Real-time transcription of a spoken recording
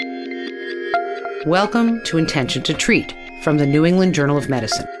Welcome to Intention to Treat from the New England Journal of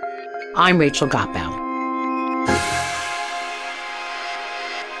Medicine. I'm Rachel Gottbaum.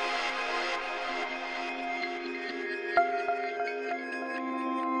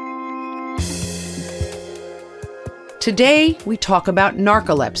 Today, we talk about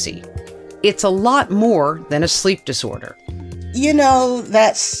narcolepsy. It's a lot more than a sleep disorder. You know,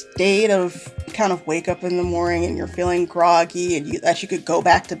 that state of kind of wake up in the morning and you're feeling groggy and that you could go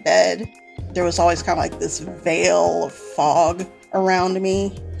back to bed. There was always kind of like this veil of fog around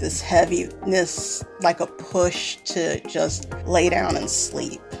me, this heaviness, like a push to just lay down and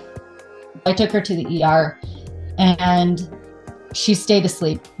sleep. I took her to the ER and she stayed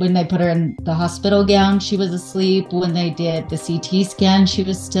asleep. When they put her in the hospital gown, she was asleep. When they did the CT scan, she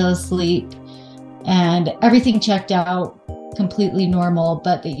was still asleep. And everything checked out completely normal,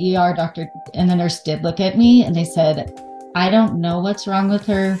 but the ER doctor and the nurse did look at me and they said, I don't know what's wrong with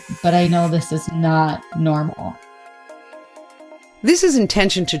her, but I know this is not normal. This is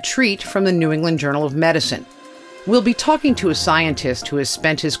Intention to Treat from the New England Journal of Medicine. We'll be talking to a scientist who has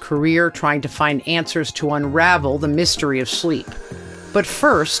spent his career trying to find answers to unravel the mystery of sleep. But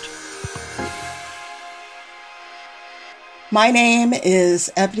first... My name is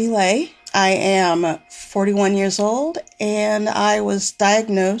Ebony Lay. I am 41 years old, and I was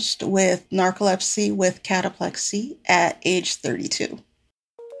diagnosed with narcolepsy with cataplexy at age 32.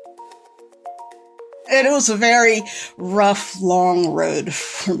 And it was a very rough, long road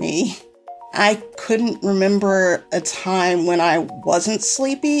for me. I couldn't remember a time when I wasn't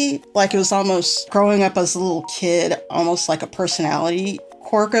sleepy. Like it was almost growing up as a little kid, almost like a personality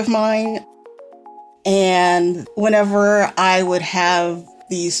quirk of mine. And whenever I would have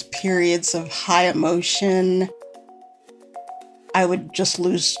these periods of high emotion, I would just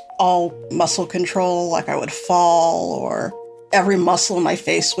lose all muscle control, like I would fall or every muscle in my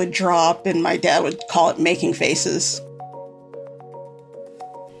face would drop, and my dad would call it making faces.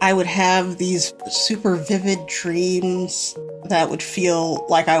 I would have these super vivid dreams that would feel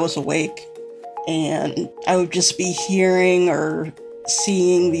like I was awake, and I would just be hearing or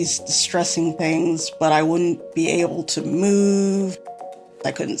seeing these distressing things, but I wouldn't be able to move.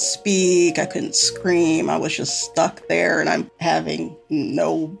 I couldn't speak, I couldn't scream, I was just stuck there and I'm having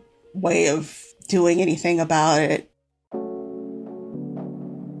no way of doing anything about it.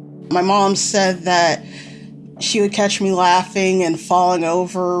 My mom said that she would catch me laughing and falling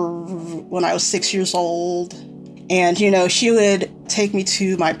over when I was 6 years old. And, she would take me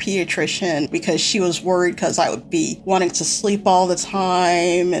to my pediatrician because she was worried because I would be wanting to sleep all the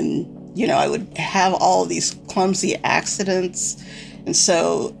time and, I would have all of these clumsy accidents. And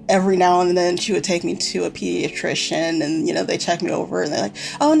so every now and then she would take me to a pediatrician and, they check me over and they're like,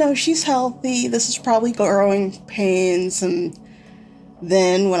 oh no, she's healthy. This is probably growing pains. And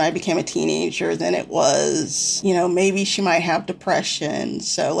then when I became a teenager, then it was, maybe she might have depression.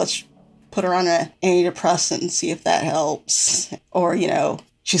 So let's put her on an antidepressant and see if that helps. Or,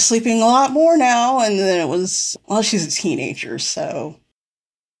 she's sleeping a lot more now. And then it was, well, she's a teenager. So,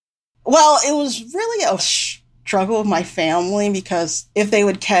 well, it was really a struggle with my family because if they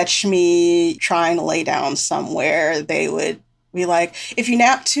would catch me trying to lay down somewhere, they would be like, if you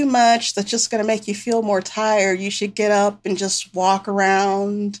nap too much, that's just going to make you feel more tired. You should get up and just walk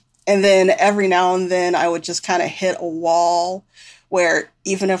around. And then every now and then I would just kind of hit a wall where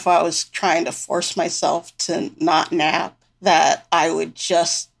even if I was trying to force myself to not nap, that I would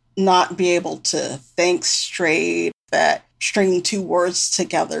just not be able to think straight, that stringing two words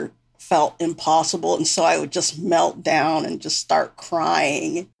together felt impossible, and so I would just melt down and just start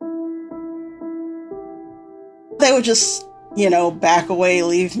crying. They would just, back away,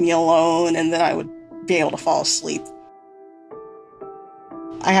 leave me alone, and then I would be able to fall asleep.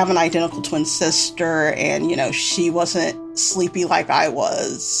 I have an identical twin sister, and, she wasn't sleepy like I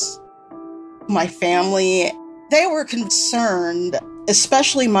was. My family, they were concerned,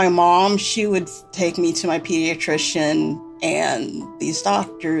 especially my mom. She would take me to my pediatrician, and these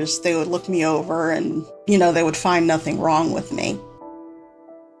doctors, they would look me over and, they would find nothing wrong with me.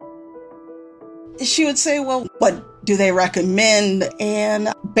 She would say, well, what do they recommend?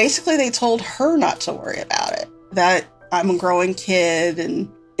 And basically they told her not to worry about it, that I'm a growing kid and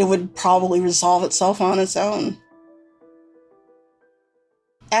it would probably resolve itself on its own.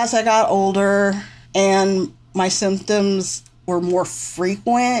 As I got older and my symptoms were more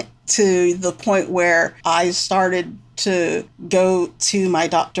frequent to the point where I started to go to my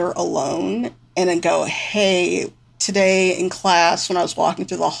doctor alone and then go, hey, today in class when I was walking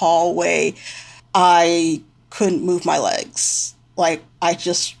through the hallway, I couldn't move my legs. Like I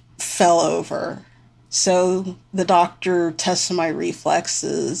just fell over. So the doctor tested my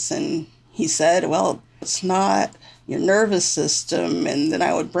reflexes and he said, well, it's not your nervous system. And then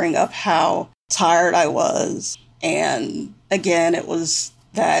I would bring up how tired I was. And again, it was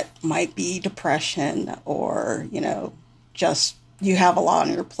that might be depression or, just you have a lot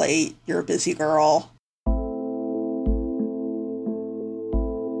on your plate. You're a busy girl.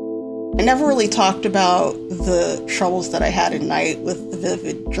 I never really talked about the troubles that I had at night with the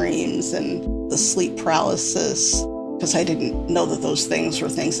vivid dreams and the sleep paralysis, because I didn't know that those things were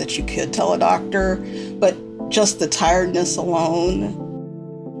things that you could tell a doctor. But just the tiredness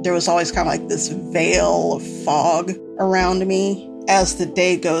alone, there was always kind of like this veil of fog around me. As the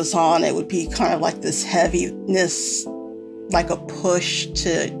day goes on, it would be kind of like this heaviness, like a push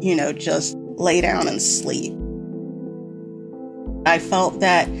to, just lay down and sleep. I felt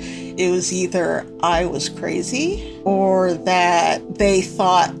that it was either I was crazy or that they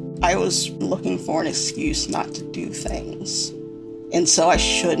thought I was looking for an excuse not to do things. And so I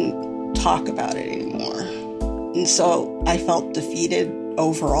shouldn't talk about it anymore. And so I felt defeated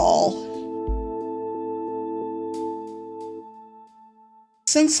overall.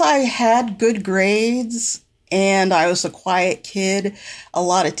 Since I had good grades and I was a quiet kid, a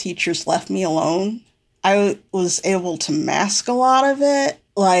lot of teachers left me alone. I was able to mask a lot of it.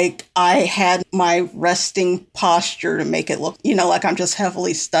 Like I had my resting posture to make it look, like I'm just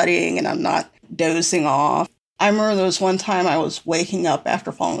heavily studying and I'm not dozing off. I remember there was one time I was waking up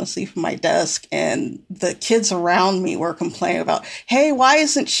after falling asleep at my desk and the kids around me were complaining about, hey, why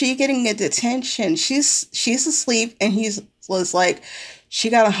isn't she getting a detention? She's asleep. And he was like, she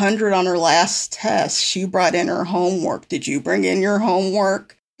got 100 on her last test. She brought in her homework. Did you bring in your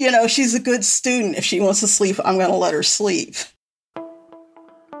homework? She's a good student. If she wants to sleep, I'm going to let her sleep.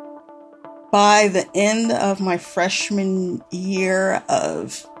 By the end of my freshman year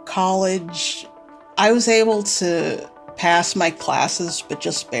of college, I was able to pass my classes, but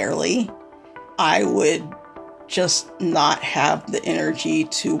just barely. I would just not have the energy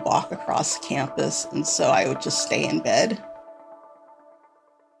to walk across campus, and so I would just stay in bed.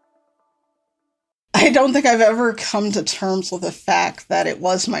 I don't think I've ever come to terms with the fact that it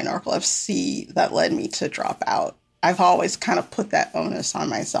was my narcolepsy that led me to drop out. I've always kind of put that onus on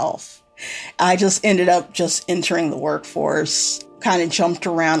myself. I just ended up just entering the workforce, kind of jumped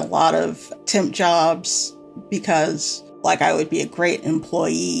around a lot of temp jobs because I would be a great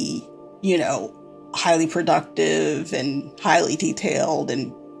employee, highly productive and highly detailed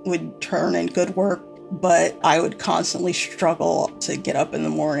and would turn in good work. But I would constantly struggle to get up in the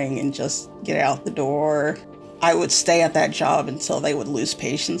morning and just get out the door. I would stay at that job until they would lose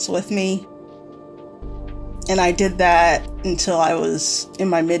patience with me. And I did that until I was in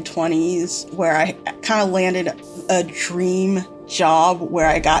my mid-20s, where I kind of landed a dream job where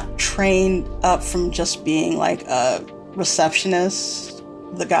I got trained up from just being like a receptionist.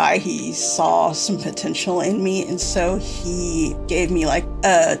 The guy, he saw some potential in me, and so he gave me like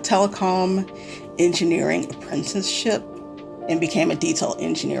a telecom engineering apprenticeship and became a detail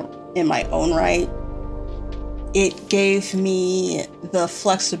engineer in my own right. It gave me the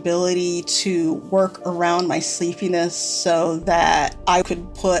flexibility to work around my sleepiness so that I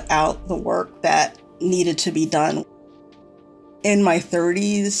could put out the work that needed to be done. In my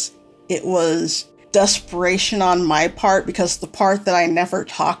 30s, it was desperation on my part because the part that I never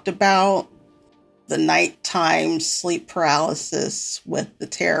talked about, the nighttime sleep paralysis with the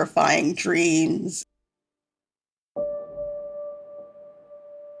terrifying dreams.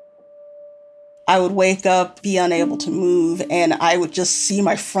 I would wake up, be unable to move, and I would just see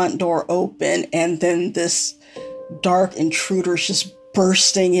my front door open, and then this dark intruder is just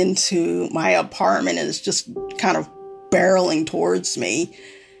bursting into my apartment and is just kind of barreling towards me.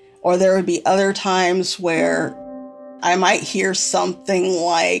 Or there would be other times where I might hear something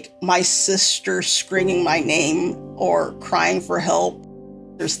like my sister screaming my name or crying for help.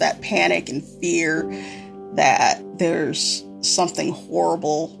 There's that panic and fear that there's something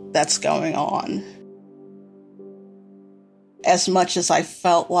horrible that's going on. As much as I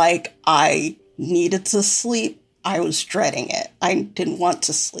felt like I needed to sleep, I was dreading it. I didn't want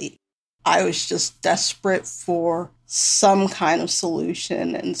to sleep. I was just desperate for some kind of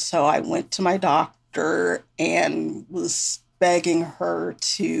solution. And so I went to my doctor and was begging her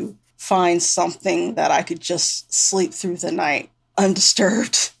to find something that I could just sleep through the night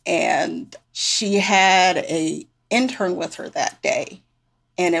undisturbed. And she had an intern with her that day.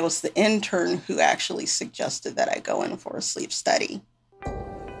 And it was the intern who actually suggested that I go in for a sleep study.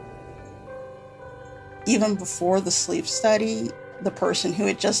 Even before the sleep study, the person who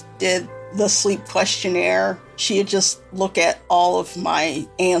had just did the sleep questionnaire, she had just looked at all of my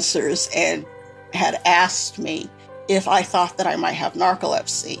answers and had asked me if I thought that I might have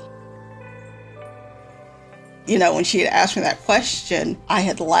narcolepsy. When she had asked me that question, I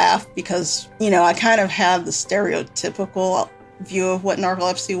had laughed because, I kind of had the stereotypical view of what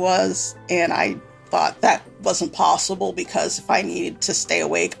narcolepsy was. And I thought that wasn't possible because if I needed to stay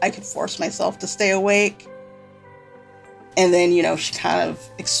awake, I could force myself to stay awake. And then, she kind of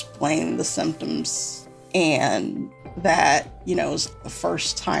explained the symptoms and that, it was the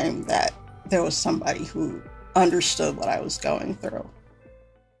first time that there was somebody who understood what I was going through.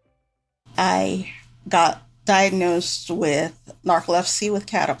 I got diagnosed with narcolepsy with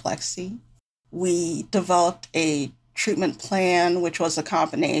cataplexy. We developed a treatment plan, which was a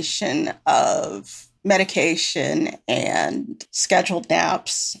combination of medication and scheduled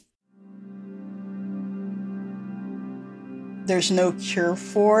naps. There's no cure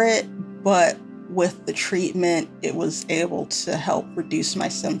for it, but with the treatment, it was able to help reduce my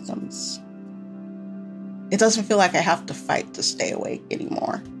symptoms. It doesn't feel like I have to fight to stay awake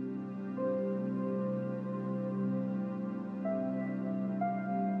anymore.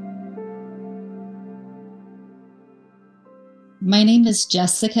 My name is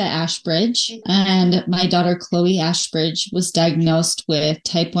Jessica Ashbridge, and my daughter Chloe Ashbridge was diagnosed with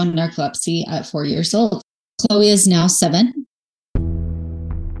type 1 narcolepsy at 4 years old. Chloe is now 7.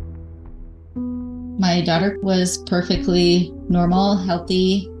 My daughter was perfectly normal,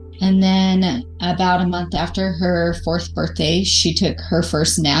 healthy, and then about a month after her 4th birthday, she took her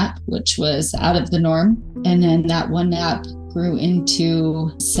first nap, which was out of the norm. And then that one nap grew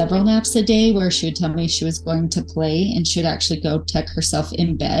into several naps a day where she would tell me she was going to play and she would actually go tuck herself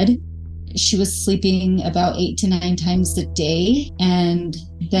in bed. She was sleeping about 8 to 9 times a day. And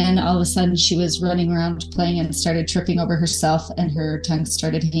then all of a sudden she was running around playing and started tripping over herself and her tongue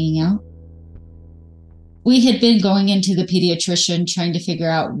started hanging out. We had been going into the pediatrician trying to figure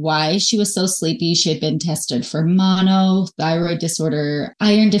out why she was so sleepy. She had been tested for mono, thyroid disorder,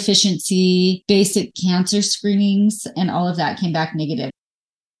 iron deficiency, basic cancer screenings, and all of that came back negative.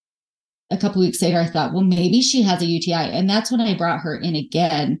 A couple weeks later, I thought, well, maybe she has a UTI. And that's when I brought her in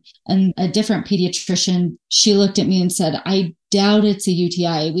again. And a different pediatrician, she looked at me and said, I doubt it's a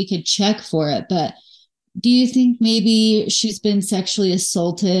UTI. We could check for it, but do you think maybe she's been sexually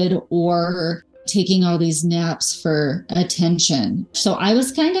assaulted or taking all these naps for attention? So I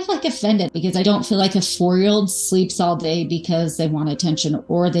was kind of like offended because I don't feel like a 4-year-old sleeps all day because they want attention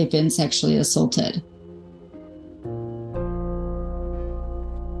or they've been sexually assaulted.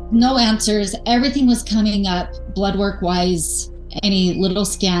 No answers. Everything was coming up blood work wise, any little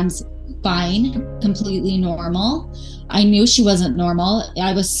scans, fine, completely normal. I knew she wasn't normal.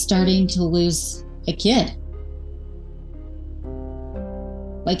 I was starting to lose a kid.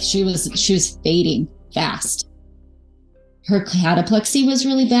 Like she was fading fast. Her cataplexy was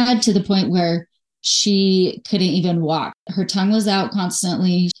really bad to the point where she couldn't even walk. Her tongue was out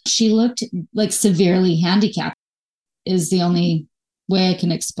constantly. She looked like severely handicapped is the only way I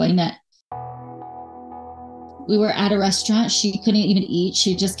can explain it. We were at a restaurant. She couldn't even eat.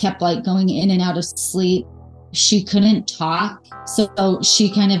 She just kept like going in and out of sleep. She couldn't talk. So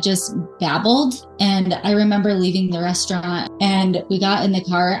she kind of just babbled. And I remember leaving the restaurant and we got in the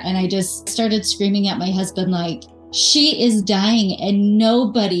car and I just started screaming at my husband, like, she is dying and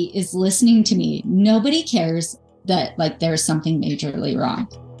nobody is listening to me. Nobody cares that like there's something majorly wrong.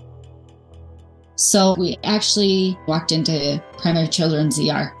 So we actually walked into primary children's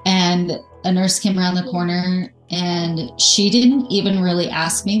ER and a nurse came around the corner and she didn't even really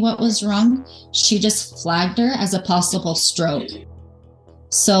ask me what was wrong. She just flagged her as a possible stroke.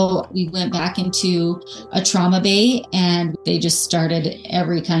 So we went back into a trauma bay and they just started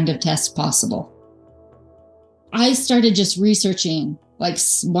every kind of test possible. I started just researching like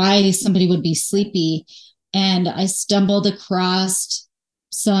why somebody would be sleepy. And I stumbled across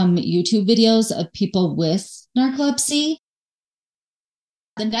some YouTube videos of people with narcolepsy.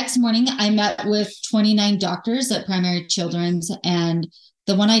 The next morning, I met with 29 doctors at Primary Children's, and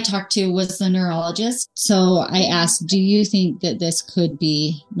the one I talked to was the neurologist. So I asked, do you think that this could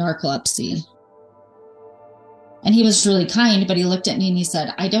be narcolepsy? And he was really kind, but he looked at me and he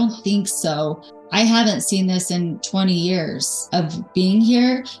said, I don't think so. I haven't seen this in 20 years of being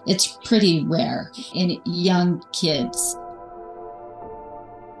here. It's pretty rare in young kids.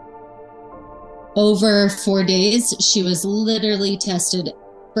 Over 4 days, she was literally tested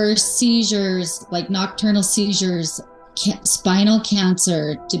for seizures, like nocturnal seizures, spinal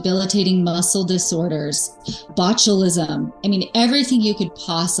cancer, debilitating muscle disorders, botulism. I mean, everything you could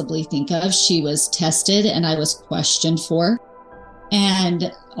possibly think of, she was tested and I was questioned for.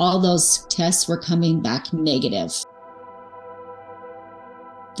 And all those tests were coming back negative.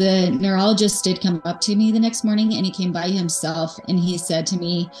 The neurologist did come up to me the next morning and he came by himself and he said to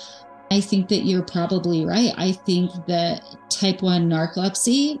me, I think that you're probably right. I think that type 1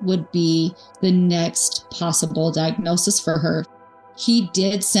 narcolepsy would be the next possible diagnosis for her. He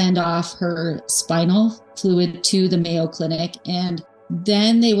did send off her spinal fluid to the Mayo Clinic, and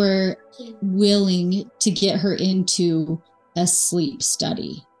then they were willing to get her into a sleep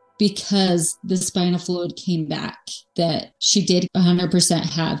study because the spinal fluid came back that she did 100%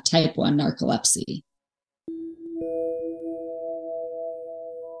 have type 1 narcolepsy.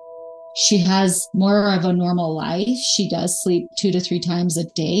 She has more of a normal life. She does sleep 2 to 3 times a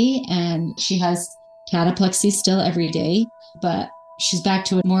day, and she has cataplexy still every day, but she's back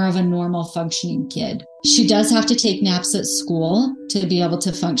to more of a normal functioning kid. She does have to take naps at school to be able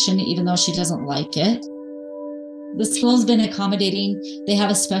to function, even though she doesn't like it. The school's been accommodating. They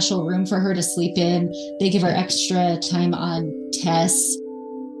have a special room for her to sleep in. They give her extra time on tests.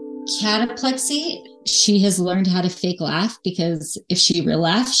 Cataplexy, she has learned how to fake laugh because if she real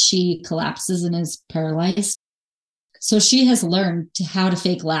laughs, she collapses and is paralyzed. So she has learned how to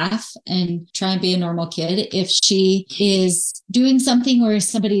fake laugh and try and be a normal kid. If she is doing something where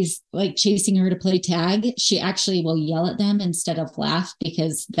somebody's like chasing her to play tag, she actually will yell at them instead of laugh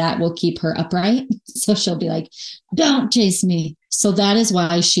because that will keep her upright. So she'll be like, "Don't chase me." So that is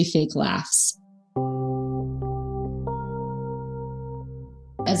why she fake laughs.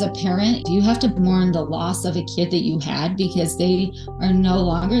 As a parent, you have to mourn the loss of a kid that you had because they are no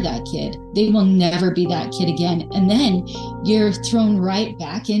longer that kid. They will never be that kid again. And then you're thrown right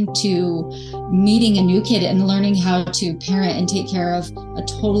back into meeting a new kid and learning how to parent and take care of a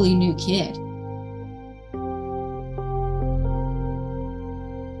totally new kid.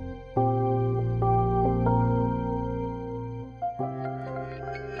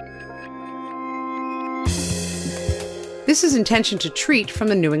 This is Intention to Treat from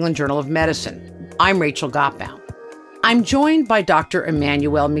the New England Journal of Medicine. I'm Rachel Gottbaum. I'm joined by Dr.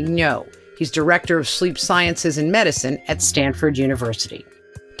 Emmanuel Mignot. He's Director of Sleep Sciences and Medicine at Stanford University.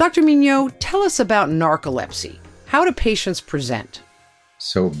 Dr. Mignot, tell us about narcolepsy. How do patients present?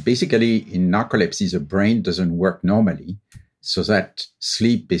 So basically, in narcolepsy, the brain doesn't work normally, so that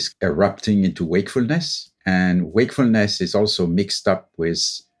sleep is erupting into wakefulness, and wakefulness is also mixed up with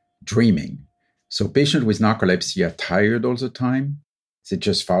dreaming. So patients with narcolepsy are tired all the time. They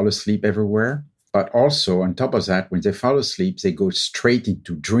just fall asleep everywhere. But also, on top of that, when they fall asleep, they go straight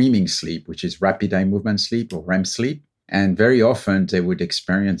into dreaming sleep, which is rapid eye movement sleep or REM sleep. And very often, they would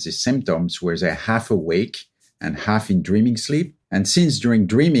experience these symptoms where they're half awake and half in dreaming sleep. And since during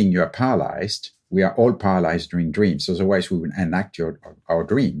dreaming, you are paralyzed, we are all paralyzed during dreams. Otherwise, we would enact our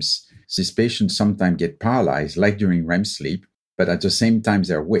dreams. These patients sometimes get paralyzed, like during REM sleep, but at the same time,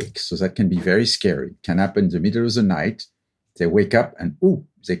 they're awake. So that can be very scary. It can happen in the middle of the night. They wake up and,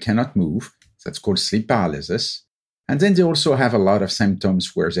 they cannot move. That's called sleep paralysis. And then they also have a lot of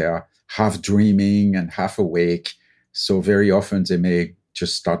symptoms where they are half dreaming and half awake. So very often they may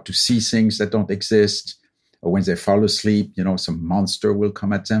just start to see things that don't exist. Or when they fall asleep, some monster will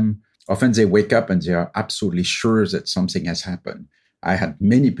come at them. Often they wake up and they are absolutely sure that something has happened. I had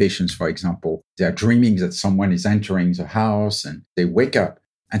many patients, for example, they are dreaming that someone is entering the house and they wake up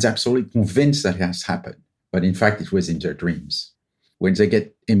and they're absolutely convinced that it has happened. But in fact, it was in their dreams. When they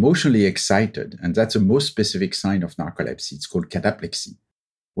get emotionally excited, and that's the most specific sign of narcolepsy, it's called cataplexy.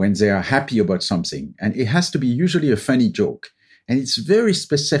 When they are happy about something, and it has to be usually a funny joke, and it's very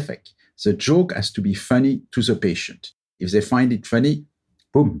specific. The joke has to be funny to the patient. If they find it funny,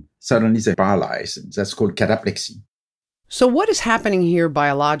 boom, suddenly they're paralyzed. And that's called cataplexy. So what is happening here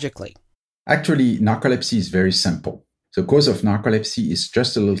biologically? Actually, narcolepsy is very simple. The cause of narcolepsy is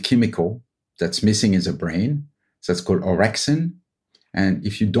just a little chemical that's missing in the brain. That's called orexin. And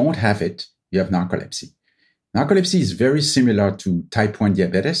if you don't have it, you have narcolepsy. Narcolepsy is very similar to type 1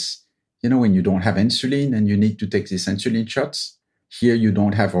 diabetes. When you don't have insulin and you need to take these insulin shots. Here you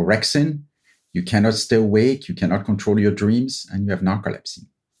don't have orexin. You cannot stay awake. You cannot control your dreams, and you have narcolepsy.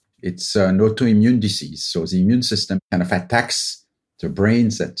 It's an autoimmune disease. So the immune system kind of attacks the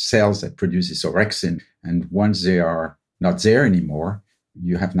brains, that cells that produces orexin. And once they are not there anymore,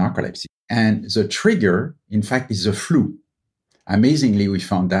 you have narcolepsy. And the trigger, in fact, is the flu. Amazingly, we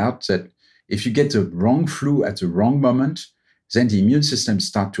found out that if you get the wrong flu at the wrong moment, then the immune system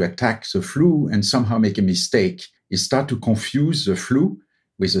starts to attack the flu and somehow make a mistake. It starts to confuse the flu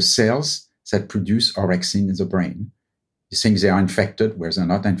with the cells that produce orexin in the brain. You think they are infected, whereas they're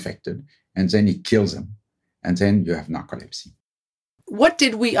not infected, and then it kills them. And then you have narcolepsy. What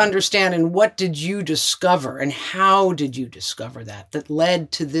did we understand and what did you discover and how did you discover that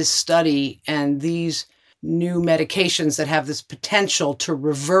led to this study and these new medications that have this potential to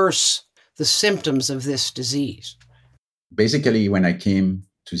reverse the symptoms of this disease? Basically, when I came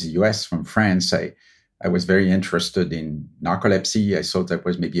to the US from France, I was very interested in narcolepsy. I thought that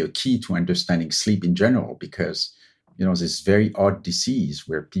was maybe a key to understanding sleep in general because, this very odd disease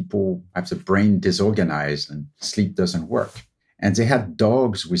where people have the brain disorganized and sleep doesn't work. And they had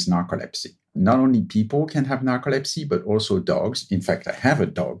dogs with narcolepsy. Not only people can have narcolepsy, but also dogs. In fact, I have a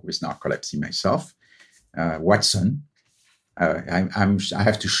dog with narcolepsy myself, Watson. I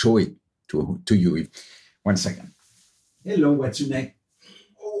have to show it to you. One second. Hello, Watson.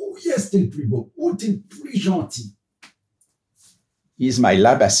 Oh, yes, t'es le plus beau. Oh, t'es le plus gentil. He's my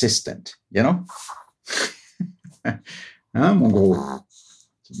lab assistant, Mon gros.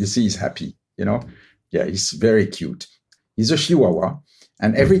 You see, he's happy, Yeah, he's very cute. He's a Chihuahua.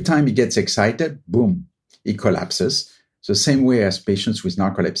 And every time he gets excited, boom, he collapses. So same way as patients with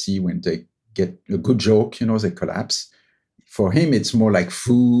narcolepsy, when they get a good joke, they collapse. For him, it's more like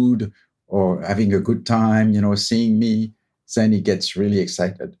food or having a good time, seeing me. Then he gets really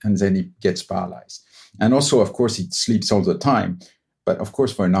excited and then he gets paralyzed. And also, of course, he sleeps all the time. But of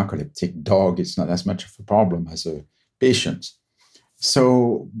course, for a narcoleptic dog, it's not as much of a problem as a patient.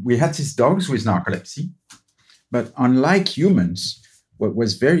 So we had these dogs with narcolepsy. But unlike humans, what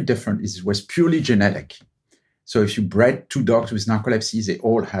was very different is it was purely genetic. So if you bred two dogs with narcolepsy, they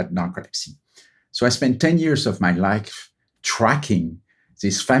all had narcolepsy. So I spent 10 years of my life tracking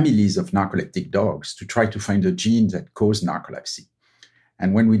these families of narcoleptic dogs to try to find a gene that caused narcolepsy.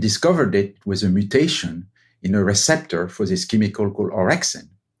 And when we discovered it, it was a mutation in a receptor for this chemical called orexin,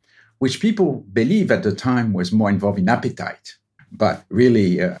 which people believe at the time was more involved in appetite. But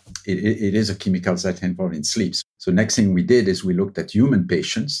really, it is a chemical that's involved in sleep. So next thing we did is we looked at human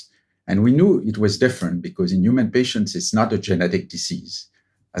patients, and we knew it was different because in human patients, it's not a genetic disease.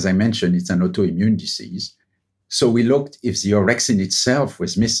 As I mentioned, it's an autoimmune disease. So we looked if the orexin itself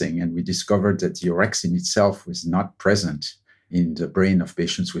was missing, and we discovered that the orexin itself was not present in the brain of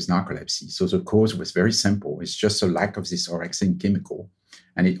patients with narcolepsy. So the cause was very simple. It's just a lack of this orexin chemical,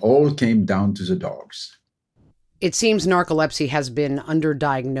 and it all came down to the dogs. It seems narcolepsy has been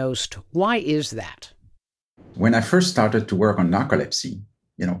underdiagnosed. Why is that? When I first started to work on narcolepsy,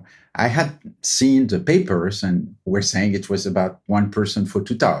 I had seen the papers and were saying it was about 1 person for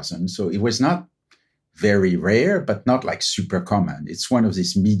 2,000. So it was not very rare, but not like super common. It's one of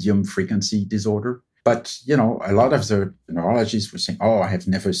these medium frequency disorder. But, a lot of the neurologists were saying, I have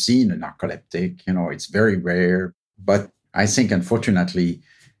never seen a narcoleptic, it's very rare. But I think, unfortunately,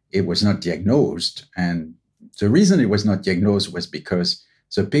 it was not diagnosed. And the reason it was not diagnosed was because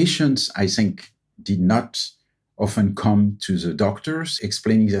the patients, I think, did not often come to the doctors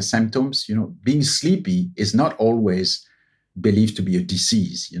explaining their symptoms. Being sleepy is not always believed to be a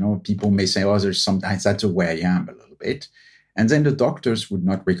disease. People may say, there's sometimes that's the way I am a little bit. And then the doctors would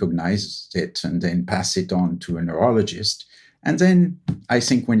not recognize it and then pass it on to a neurologist. And then I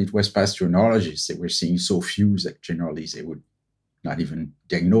think when it was passed to a neurologist, they were seeing so few that generally they would not even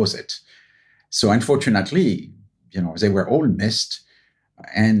diagnose it. So unfortunately, they were all missed.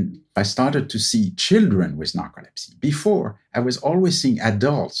 And I started to see children with narcolepsy. Before, I was always seeing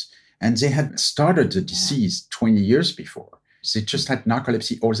adults, and they had started the disease 20 years before. They just had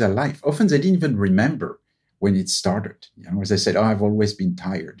narcolepsy all their life. Often they didn't even remember when it started. As I said, I've always been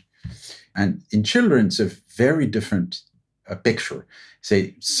tired. And in children, it's a very different picture.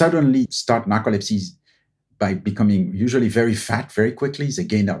 They suddenly start narcolepsy by becoming usually very fat very quickly. They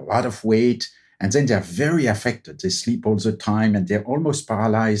gain a lot of weight, and then they're very affected. They sleep all the time, and they're almost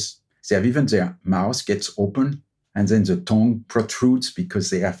paralyzed. They have even their mouth gets open, and then the tongue protrudes because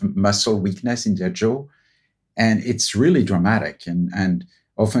they have muscle weakness in their jaw. And it's really dramatic. And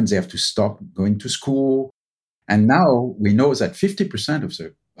often they have to stop going to school. And now we know that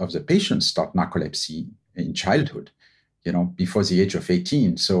 50% of the patients start narcolepsy in childhood, before the age of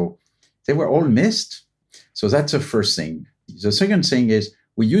 18. So they were all missed. So that's the first thing. The second thing is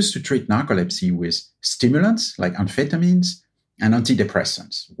we used to treat narcolepsy with stimulants like amphetamines and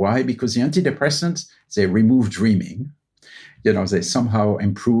antidepressants. Why? Because the antidepressants, they remove dreaming. They somehow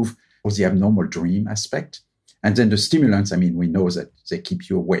improve the abnormal dream aspect. And then the stimulants, we know that they keep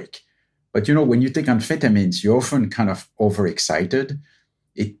you awake. But, when you take amphetamines, you're often kind of overexcited.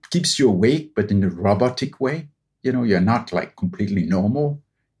 It keeps you awake, but in a robotic way. You're not like completely normal.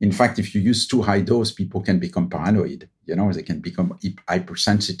 In fact, if you use too high dose, people can become paranoid. They can become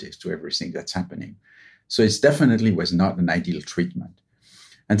hypersensitive to everything that's happening. So it definitely was not an ideal treatment.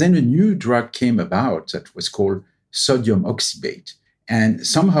 And then a new drug came about that was called sodium oxybate. And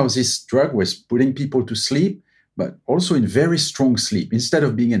somehow this drug was putting people to sleep, but also in very strong sleep. Instead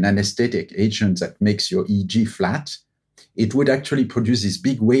of being an anesthetic agent that makes your EEG flat, it would actually produce this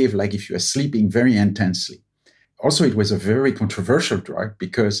big wave like if you are sleeping very intensely. Also, it was a very controversial drug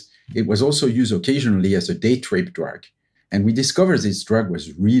because it was also used occasionally as a date rape drug. And we discovered this drug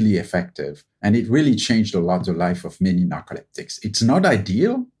was really effective, and it really changed a lot the life of many narcoleptics. It's not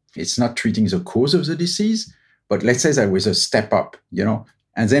ideal. It's not treating the cause of the disease, but let's say that was a step up,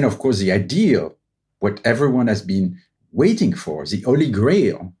 And then, of course, the ideal, what everyone has been waiting for, the holy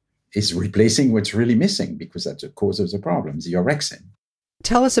grail, is replacing what's really missing because that's the cause of the problem, the orexin.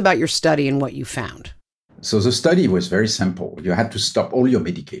 Tell us about your study and what you found. So the study was very simple. You had to stop all your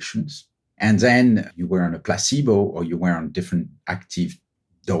medications, and then you were on a placebo or you were on different active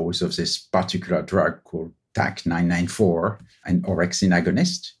dose of this particular drug called TAK-994, an orexin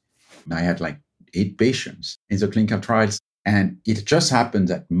agonist. I had 8 patients in the clinical trials, and it just happened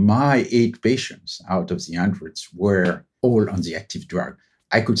that my 8 patients out of the hundreds were all on the active drug.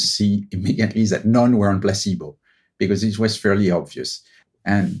 I could see immediately that none were on placebo because it was fairly obvious.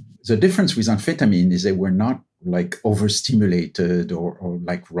 And the difference with amphetamine is they were not overstimulated or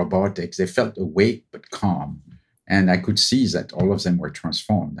like robotics. They felt awake but calm. And I could see that all of them were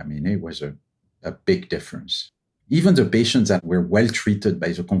transformed. I mean, it was a big difference. Even the patients that were well treated by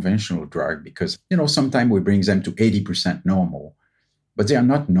the conventional drug, because, sometimes we bring them to 80% normal, but they are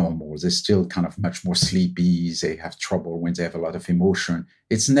not normal. They're still kind of much more sleepy. They have trouble when they have a lot of emotion.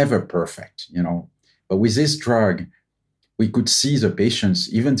 It's never perfect, But with this drug, we could see the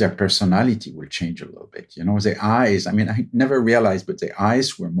patients, even their personality will change a little bit. Their eyes, I never realized, but their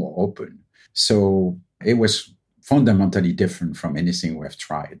eyes were more open. So it was fundamentally different from anything we have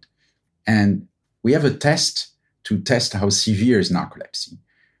tried. And we have a test to test how severe is narcolepsy.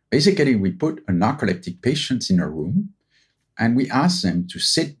 Basically, we put a narcoleptic patient in a room and we ask them to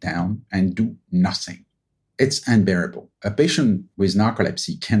sit down and do nothing. It's unbearable. A patient with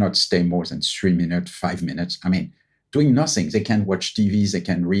narcolepsy cannot stay more than 3 minutes, 5 minutes. Doing nothing. They can't watch TVs, they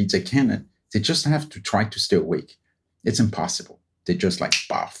can't read, they just have to try to stay awake. It's impossible. They just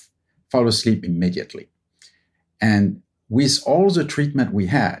fall asleep immediately. And with all the treatment we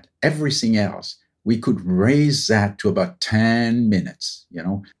had, everything else, we could raise that to about 10 minutes,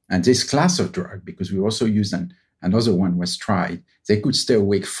 And this class of drug, because we also used another one was tried, they could stay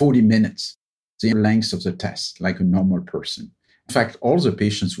awake 40 minutes, the length of the test, like a normal person. In fact, all the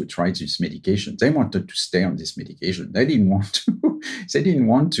patients who tried this medication, they wanted to stay on this medication. They didn't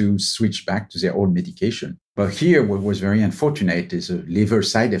want to switch back to their old medication. But here, what was very unfortunate is a liver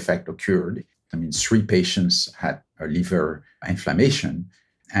side effect occurred. 3 patients had a liver inflammation.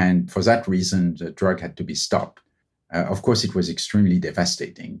 And for that reason, the drug had to be stopped. Of course, it was extremely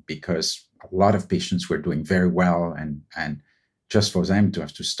devastating because a lot of patients were doing very well. And just for them to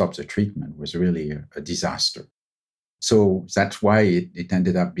have to stop the treatment was really a disaster. So that's why it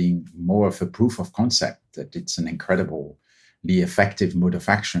ended up being more of a proof of concept that it's an incredibly effective mode of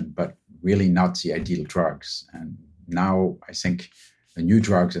action, but really not the ideal drugs. And now I think a new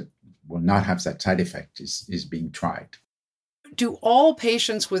drug that will not have that side effect is being tried. Do all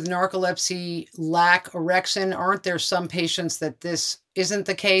patients with narcolepsy lack orexin? Aren't there some patients that this isn't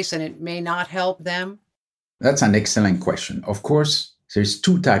the case and it may not help them? That's an excellent question. Of course, there's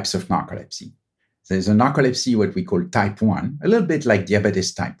 2 types of narcolepsy. There's a narcolepsy, what we call type 1, a little bit like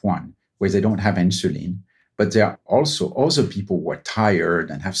diabetes type 1, where they don't have insulin. But there are also other people who are tired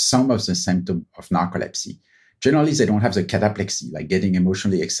and have some of the symptoms of narcolepsy. Generally, they don't have the cataplexy, like getting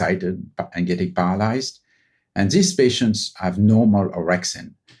emotionally excited and getting paralyzed. And these patients have normal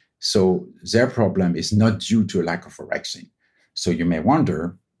orexin. So their problem is not due to a lack of orexin. So you may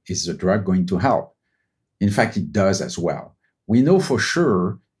wonder, is the drug going to help? In fact, it does as well. We know for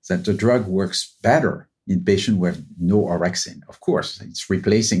sure that the drug works better in patients who have no orexin. Of course, it's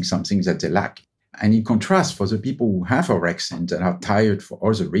replacing something that they lack. And in contrast, for the people who have orexin that are tired for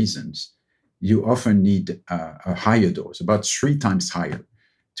other reasons, you often need a higher dose, about 3 times higher,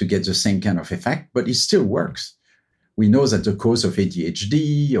 to get the same kind of effect, but it still works. We know that the cause of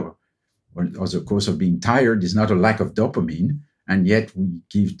ADHD or the cause of being tired is not a lack of dopamine, and yet we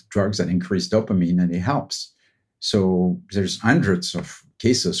give drugs that increase dopamine and it helps. So there's hundreds of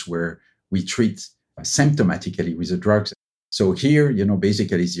cases where we treat symptomatically with the drugs. So here,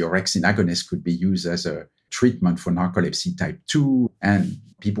 basically the orexin agonist could be used as a treatment for narcolepsy type 2 and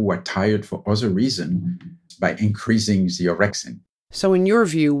people who are tired for other reasons by increasing the orexin. So in your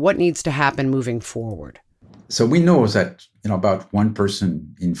view, what needs to happen moving forward? So we know that about 1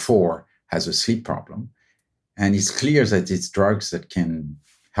 person in 4 has a sleep problem. And it's clear that these drugs that can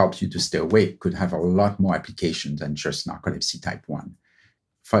help you to stay awake could have a lot more application than just narcolepsy type 1.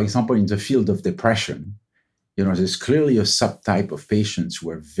 For example, in the field of depression, there's clearly a subtype of patients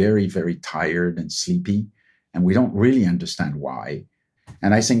who are very, very tired and sleepy, and we don't really understand why.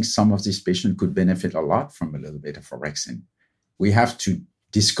 And I think some of these patients could benefit a lot from a little bit of orexin. We have to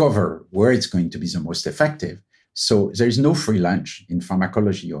discover where it's going to be the most effective. So there is no free lunch in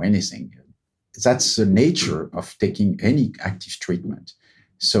pharmacology or anything. That's the nature of taking any active treatment.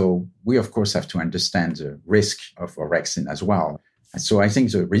 So we, of course, have to understand the risk of orexin as well. And so I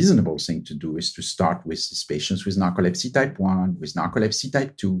think the reasonable thing to do is to start with these patients with narcolepsy type 1, with narcolepsy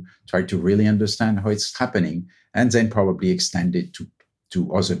type 2, try to really understand how it's happening, and then probably extend it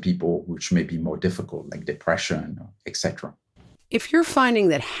to other people which may be more difficult, like depression, etc. If you're finding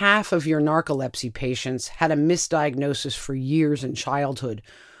that half of your narcolepsy patients had a misdiagnosis for years in childhood,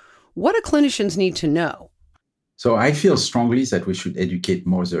 what do clinicians need to know? So I feel strongly that we should educate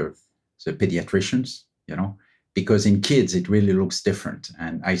more the pediatricians, because in kids, it really looks different.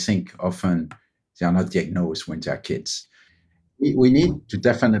 And I think often they are not diagnosed when they're kids. We need to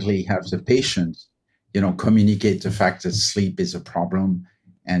definitely have the patients, communicate the fact that sleep is a problem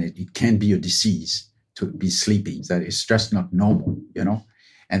and it can be a disease to be sleepy, that it's just not normal,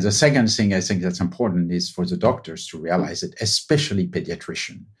 And the second thing I think that's important is for the doctors to realize it, especially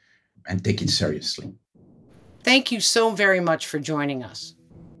pediatricians, and take it seriously. Thank you so very much for joining us.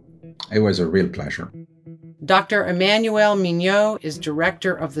 It was a real pleasure. Dr. Emmanuel Mignot is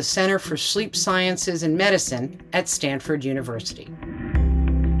director of the Center for Sleep Sciences and Medicine at Stanford University.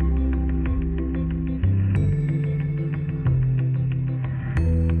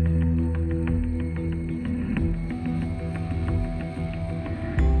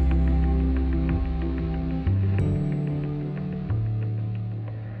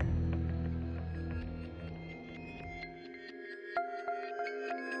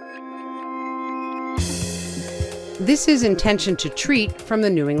 This is Intention to Treat from the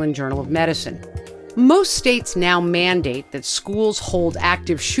New England Journal of Medicine. Most states now mandate that schools hold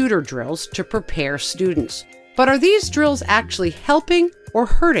active shooter drills to prepare students. But are these drills actually helping or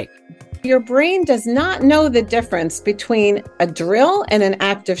hurting? Your brain does not know the difference between a drill and an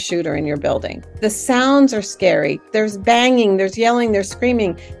active shooter in your building. The sounds are scary. There's banging, there's yelling, there's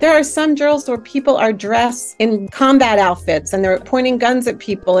screaming. There are some drills where people are dressed in combat outfits and they're pointing guns at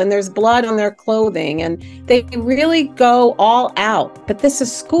people and there's blood on their clothing and they really go all out. But this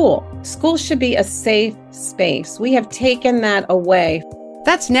is school. School should be a safe space. We have taken that away.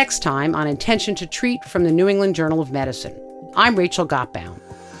 That's next time on Intention to Treat from the New England Journal of Medicine. I'm Rachel Gottbaum.